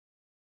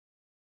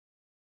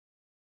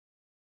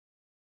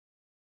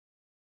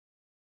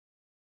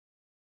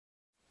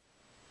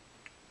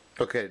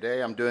Okay,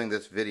 today I'm doing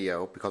this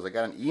video because I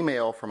got an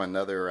email from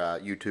another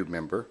YouTube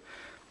member,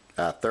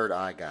 Third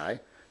Eye Guy,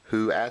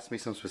 who asked me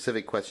some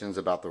specific questions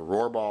about the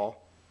Rohrbaught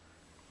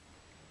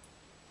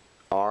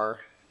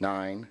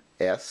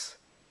R9s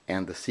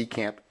and the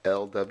Seecamp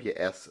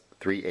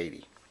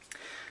LWS380.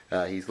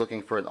 He's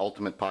looking for an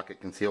ultimate pocket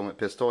concealment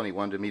pistol, and he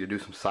wanted me to do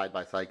some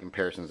side-by-side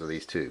comparisons of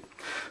these two.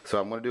 So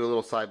I'm going to do a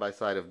little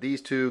side-by-side of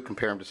these two,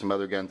 compare them to some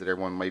other guns that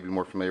everyone may be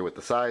more familiar with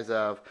the size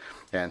of,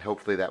 and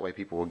hopefully that way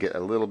people will get a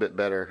little bit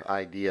better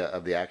idea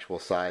of the actual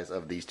size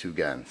of these two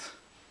guns.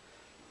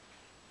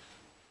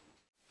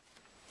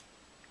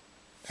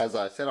 As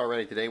I said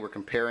already, today we're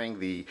comparing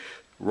the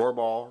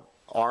Rohrbaught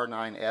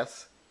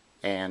R9s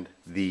and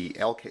the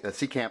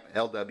Seecamp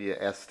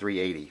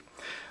LWS380.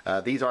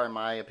 These are, in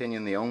my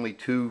opinion, the only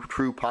two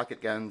true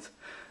pocket guns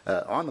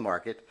on the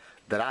market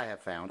that I have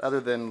found, other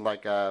than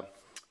like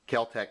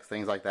Kel-Tecs,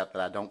 things like that,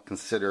 that I don't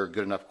consider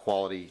good enough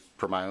quality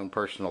for my own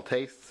personal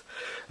tastes.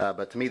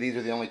 But to me, these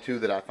are the only two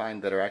that I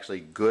find that are actually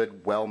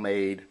good,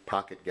 well-made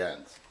pocket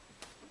guns.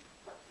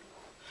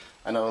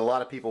 I know a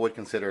lot of people would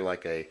consider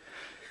like a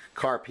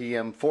Car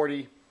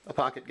PM40 a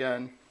pocket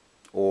gun,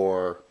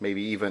 or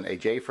maybe even a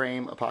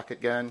J-frame a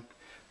pocket gun.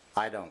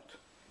 I don't.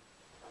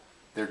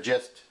 They're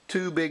just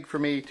too big for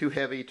me, too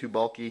heavy, too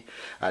bulky.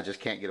 I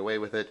just can't get away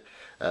with it.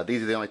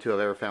 These are the only two I've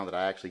ever found that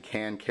I actually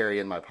can carry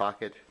in my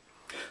pocket.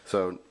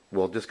 So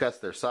we'll discuss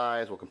their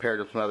size, we'll compare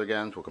them to some other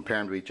guns, we'll compare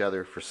them to each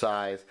other for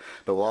size,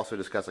 but we'll also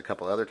discuss a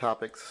couple other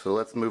topics. So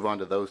let's move on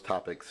to those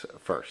topics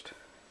first.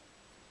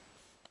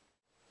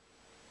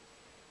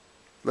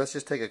 Let's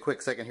just take a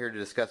quick second here to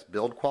discuss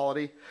build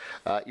quality.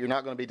 You're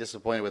not going to be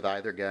disappointed with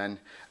either gun.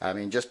 I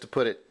mean, just to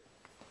put it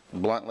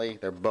bluntly,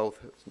 they're both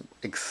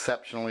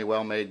exceptionally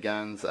well made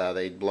guns.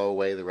 They blow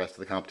away the rest of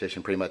the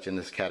competition pretty much in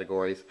this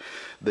categories.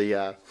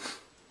 The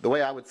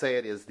way I would say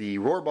it is the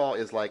Rohrbaught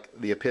is like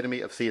the epitome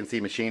of CNC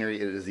machinery.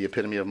 It is the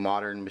epitome of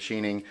modern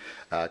machining,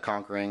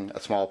 conquering a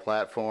small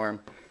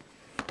platform.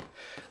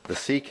 The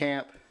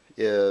Seecamp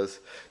is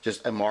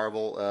just a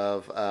marvel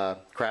of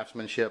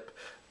craftsmanship.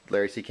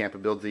 Larry Seecamp, who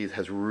builds these,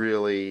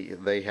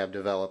 they have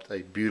developed a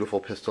beautiful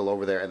pistol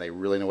over there, and they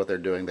really know what they're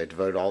doing. They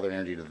devoted all their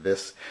energy to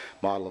this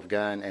model of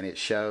gun, and it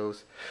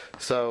shows.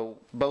 So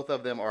both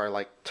of them are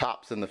like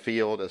tops in the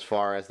field as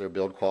far as their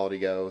build quality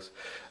goes.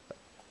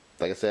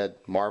 Like I said,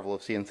 marvel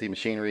of CNC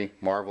machinery,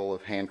 marvel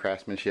of hand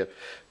craftsmanship,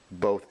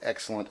 both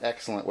excellent,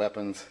 excellent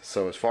weapons.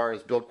 So as far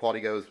as build quality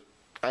goes,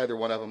 either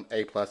one of them,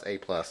 A+, A+.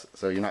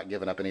 So you're not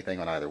giving up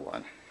anything on either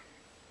one.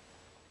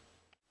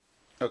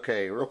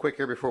 Okay, real quick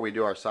here before we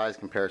do our size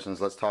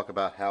comparisons, let's talk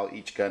about how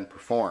each gun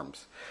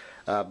performs.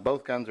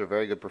 Both guns are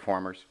very good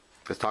performers.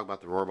 Let's talk about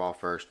the Rohrbaught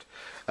first.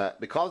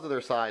 Because of their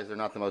size, they're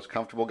not the most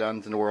comfortable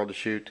guns in the world to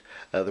shoot.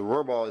 The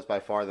Rohrbaught is by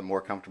far the more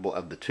comfortable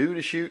of the two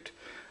to shoot.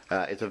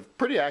 It's a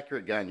pretty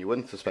accurate gun. You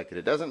wouldn't suspect it.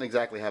 It doesn't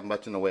exactly have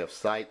much in the way of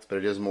sights, but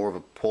it is more of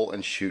a pull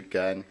and shoot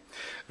gun.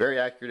 Very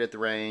accurate at the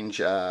range,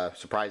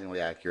 surprisingly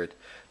accurate.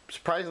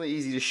 Surprisingly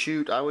easy to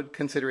shoot. I would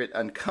consider it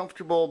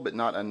uncomfortable, but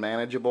not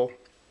unmanageable.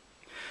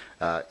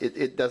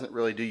 It doesn't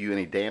really do you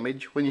any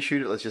damage when you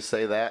shoot it, let's just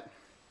say that.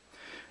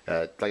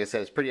 Like I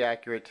said, it's pretty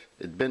accurate.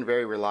 It's been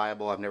very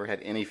reliable. I've never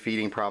had any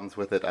feeding problems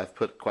with it. I've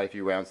put quite a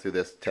few rounds through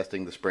this,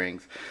 testing the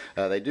springs.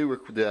 They do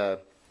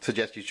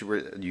suggest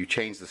you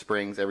change the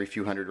springs every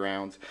few hundred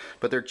rounds,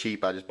 but they're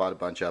cheap. I just bought a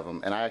bunch of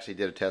them, and I actually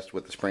did a test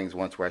with the springs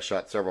once where I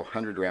shot several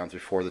hundred rounds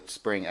before the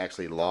spring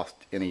actually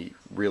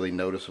really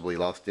noticeably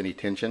lost any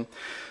tension.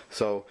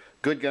 So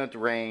good gun at the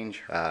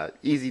range,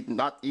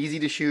 not easy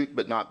to shoot,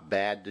 but not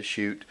bad to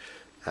shoot.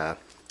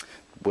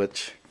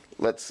 Which,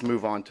 let's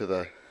move on to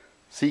the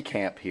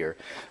Seecamp here.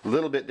 A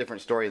little bit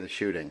different story in the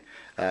shooting.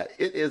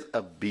 It is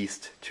a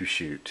beast to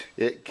shoot.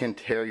 It can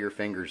tear your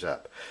fingers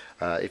up.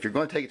 If you're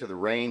going to take it to the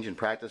range and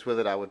practice with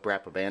it, I would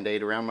wrap a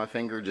band-aid around my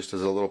finger just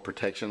as a little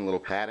protection, a little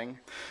padding.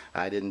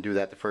 I didn't do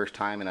that the first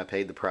time, and I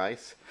paid the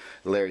price.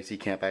 Larry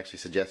Seecamp actually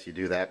suggests you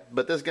do that.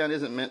 But this gun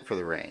isn't meant for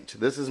the range.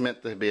 This is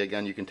meant to be a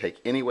gun you can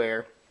take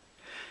anywhere,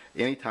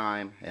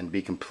 anytime, and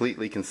be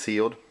completely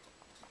concealed.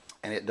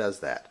 And it does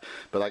that.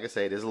 But like I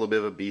say, it is a little bit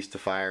of a beast to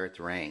fire at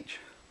the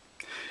range.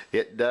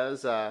 It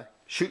does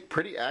shoot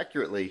pretty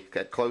accurately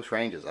at close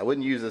ranges. I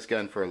wouldn't use this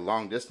gun for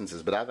long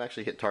distances, but I've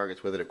actually hit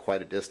targets with it at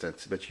quite a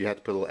distance, but you have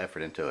to put a little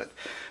effort into it.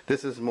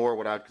 This is more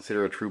what I would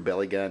consider a true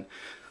belly gun.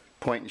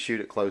 Point and shoot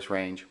at close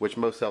range, which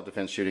most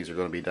self-defense shootings are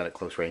going to be done at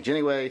close range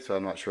anyway, so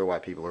I'm not sure why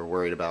people are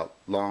worried about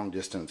long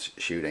distance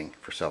shooting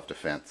for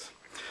self-defense.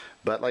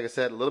 But like I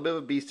said, a little bit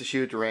of a beast to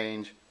shoot at the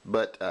range,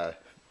 but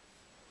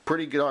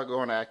pretty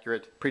doggone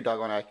accurate,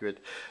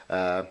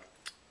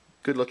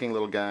 good looking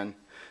little gun.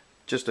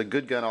 Just a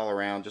good gun all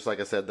around. Just like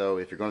I said though,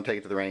 if you're going to take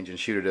it to the range and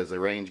shoot it as a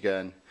range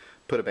gun,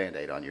 put a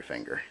band-aid on your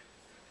finger.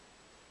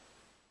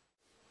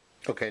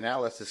 Okay, now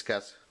let's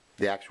discuss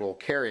the actual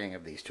carrying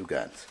of these two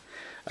guns.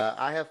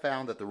 I have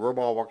found that the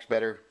Rohrbaught works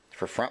better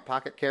for front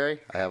pocket carry.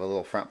 I have a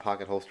little front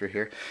pocket holster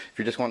here. If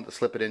you just want to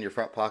slip it in your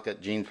front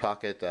pocket, jeans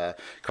pocket,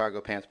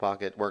 cargo pants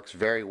pocket, works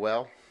very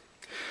well.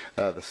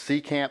 The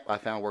Seecamp I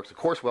found works of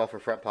course well for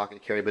front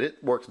pocket carry, but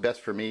it works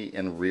best for me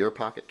in rear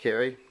pocket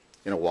carry.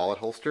 in a wallet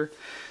holster.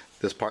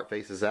 This part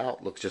faces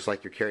out, looks just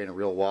like you're carrying a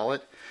real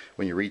wallet.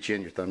 When you reach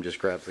in, your thumb just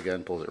grabs the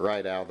gun, pulls it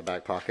right out of the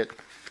back pocket.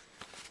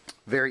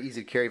 Very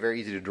easy to carry, very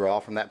easy to draw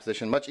from that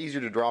position. Much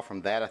easier to draw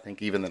from that, I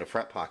think, even than a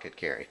front pocket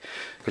carry.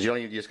 Because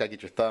you just got to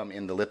get your thumb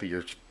in the lip of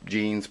your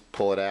jeans,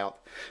 pull it out.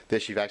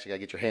 This, you've actually got to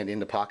get your hand in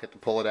the pocket to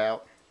pull it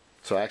out.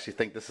 So I actually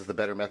think this is the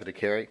better method to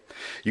carry.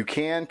 You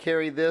can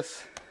carry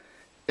this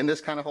in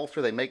this kind of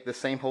holster. They make the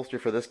same holster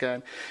for this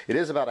gun. It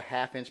is about a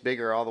 ½ inch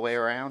bigger all the way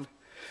around.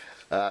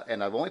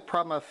 And the only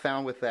problem I've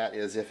found with that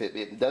is if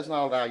it does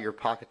not allow your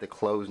pocket to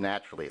close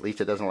naturally. At least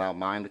it doesn't allow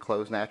mine to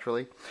close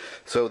naturally.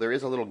 So there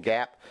is a little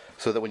gap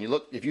so that when you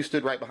look, if you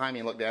stood right behind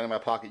me and looked down in my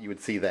pocket, you would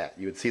see that.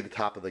 You would see the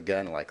top of the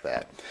gun like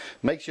that.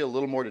 Makes you a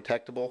little more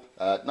detectable.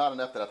 Not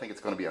enough that I think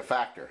it's going to be a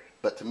factor,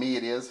 but to me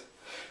it is.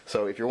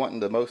 So if you're wanting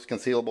the most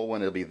concealable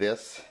one, it'll be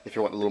this. If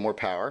you're wanting a little more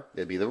power,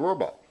 it'd be the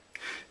Rohrbaugh.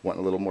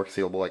 Wanting a little more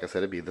concealable, like I said,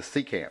 it'd be the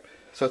Seecamp.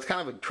 So it's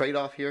kind of a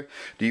trade-off here.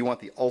 Do you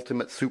want the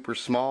ultimate super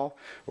small,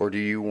 or do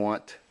you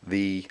want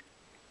the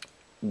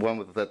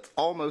one that's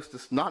almost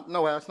as, it's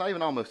not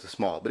even almost as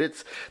small, but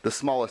it's the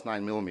smallest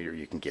 9mm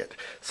you can get.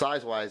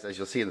 Size-wise, as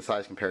you'll see in the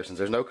size comparisons,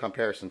 there's no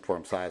comparison for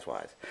them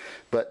size-wise.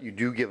 But you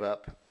do give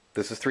up,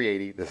 this is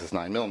 380, this is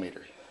 9mm.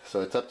 So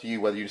it's up to you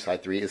whether you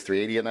decide is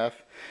 380 enough,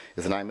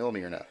 is a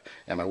 9mm enough.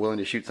 Am I willing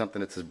to shoot something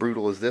that's as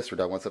brutal as this, or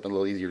do I want something a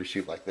little easier to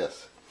shoot like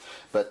this?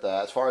 But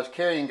as far as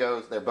carrying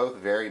goes, they're both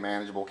very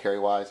manageable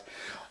carry-wise.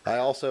 I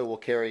also will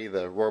carry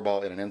the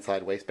Rohrbaught in an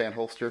inside waistband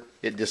holster.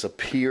 It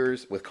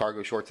disappears with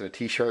cargo shorts and a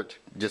t-shirt.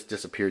 Just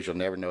disappears. You'll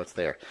never know it's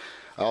there.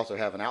 I also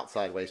have an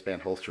outside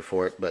waistband holster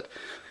for it, but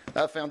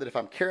I've found that if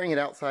I'm carrying it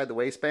outside the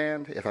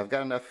waistband, if I've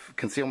got enough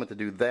concealment to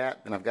do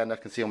that, then I've got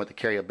enough concealment to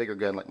carry a bigger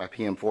gun like my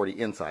PM40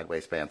 inside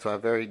waistband. So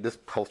this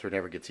holster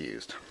never gets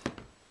used.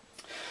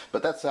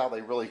 But that's how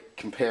they really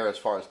compare as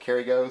far as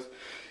carry goes.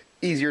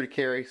 Easier to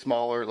carry,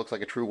 smaller, looks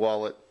like a true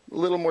wallet. A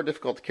little more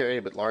difficult to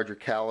carry, but larger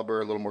caliber,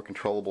 a little more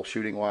controllable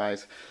shooting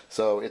wise.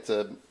 So it's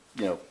a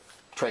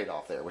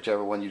trade-off there,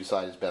 whichever one you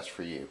decide is best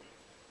for you.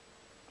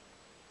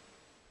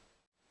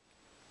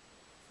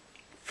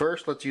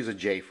 First, let's use a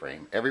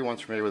J-frame.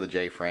 Everyone's familiar with a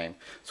J-frame,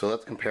 so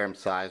let's compare them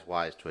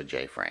size-wise to a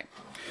J-frame.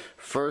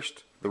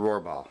 First, the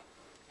Rohrbaugh.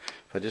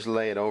 If I just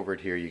lay it over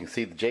it here, you can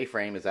see the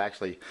J-frame is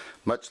actually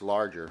much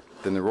larger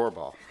than the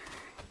Rohrbaugh.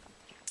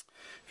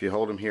 If you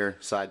hold them here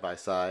side by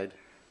side,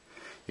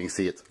 you can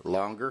see it's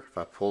longer. If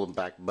I pull them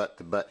back butt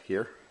to butt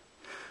here,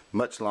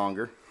 much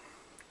longer.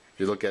 If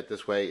you look at it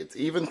this way, it's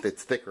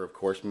thicker, of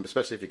course,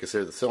 especially if you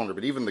consider the cylinder,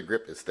 but even the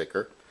grip is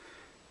thicker.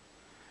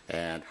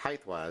 And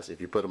height-wise,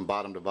 if you put them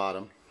bottom to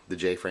bottom, the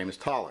J-frame is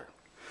taller.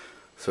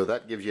 So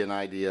that gives you an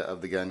idea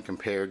of the gun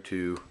compared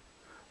to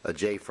a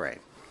J-frame.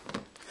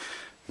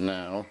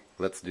 Now,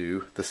 let's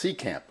do the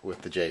Seecamp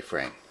with the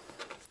J-frame.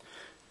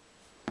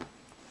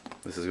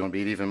 This is going to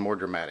be even more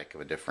dramatic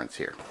of a difference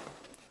here.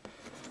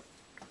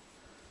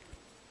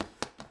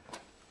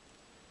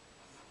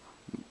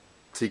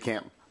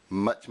 Seecamp,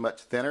 much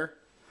thinner.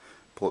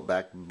 Pull it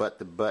back butt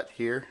to butt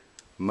here.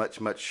 Much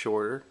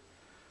shorter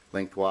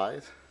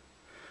lengthwise.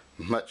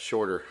 Much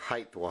shorter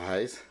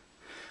height-wise.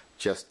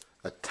 Just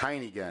a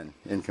tiny gun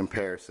in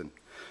comparison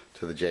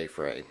to the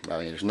J-frame. I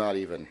mean, it's not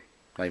even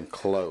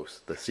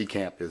close. The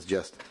Seecamp is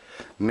just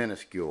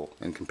minuscule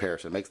in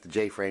comparison. It makes the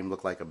J-frame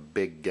look like a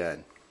big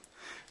gun.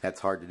 That's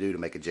hard to do, to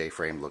make a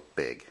J-frame look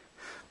big.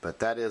 But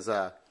that is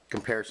a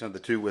comparison of the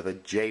two with a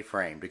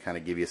J-frame to kind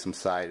of give you some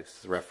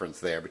size reference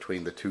there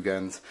between the two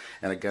guns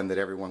and a gun that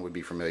everyone would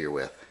be familiar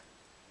with.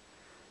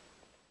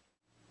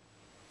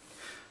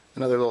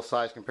 Another little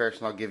size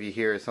comparison I'll give you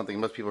here is something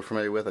most people are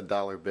familiar with, a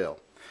dollar bill.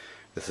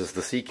 This is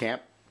the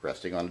Seecamp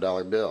resting on a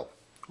dollar bill.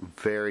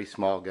 Very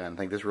small gun. I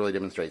think this really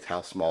demonstrates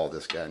how small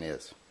this gun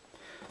is.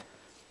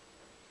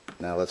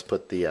 Now let's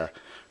put the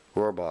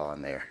Rohrbaugh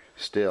on there.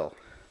 Still,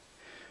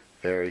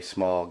 very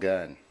small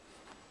gun.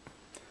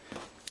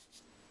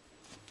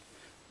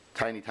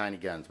 Tiny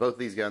guns. Both of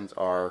these guns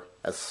are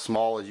as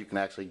small as you can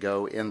actually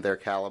go in their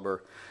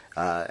caliber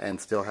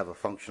and still have a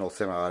functional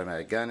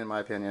semi-automatic gun, in my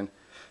opinion.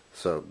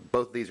 So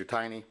both of these are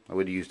tiny. I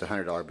would have used a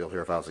 $100 bill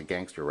here if I was a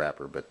gangster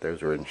rapper, but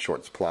those are in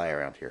short supply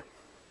around here.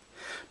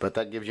 But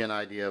that gives you an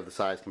idea of the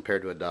size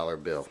compared to a dollar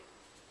bill.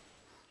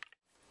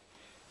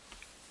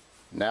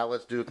 Now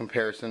let's do a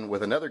comparison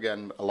with another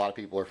gun a lot of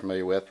people are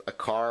familiar with, a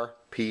Car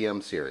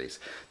PM series.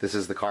 This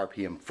is the Car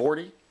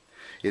PM40.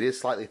 It is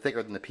slightly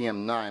thicker than the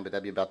PM9, but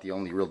that'd be about the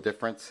only real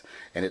difference,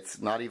 and it's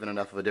not even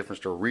enough of a difference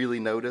to really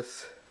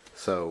notice,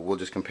 so we'll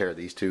just compare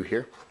these two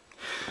here.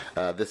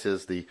 This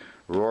is the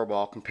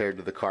Rohrbaugh compared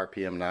to the Car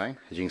PM9.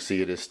 As you can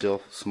see, it is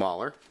still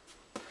smaller.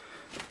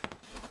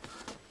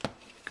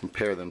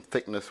 Compare them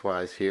thickness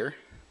wise here.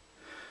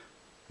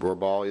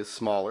 Rohrbaugh is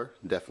smaller,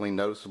 definitely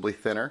noticeably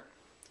thinner,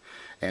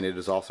 and it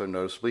is also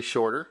noticeably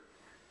shorter.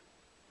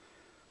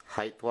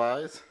 Height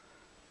wise,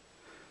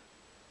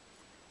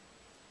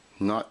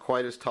 not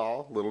quite as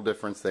tall, little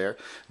difference there.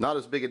 Not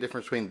as big a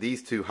difference between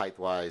these two height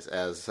wise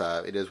as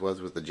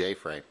was with the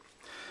J-frame.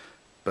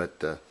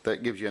 But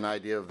that gives you an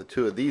idea of the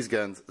two of these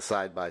guns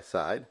side by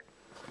side.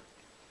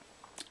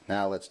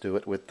 Now let's do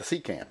it with the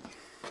Seecamp.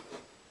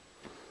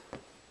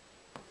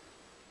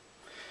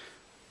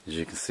 As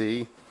you can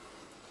see,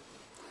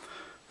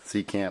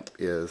 Seecamp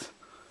is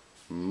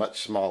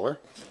much smaller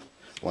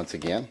once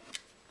again.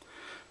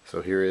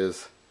 So here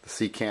is the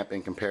Seecamp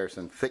in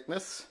comparison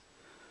thickness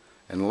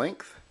and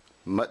length,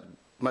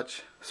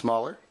 much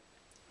smaller.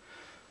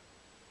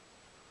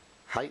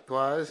 Height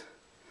wise,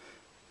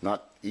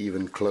 not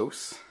even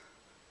close.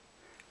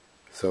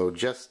 So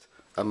just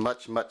a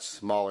much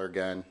smaller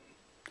gun.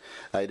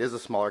 It is a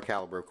smaller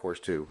caliber, of course,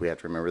 too. We have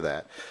to remember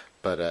that.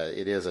 But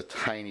it is a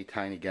tiny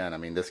gun. I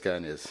mean, this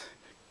gun is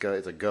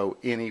a go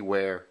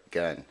anywhere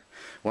gun.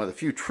 One of the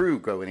few true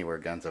go anywhere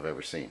guns I've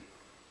ever seen.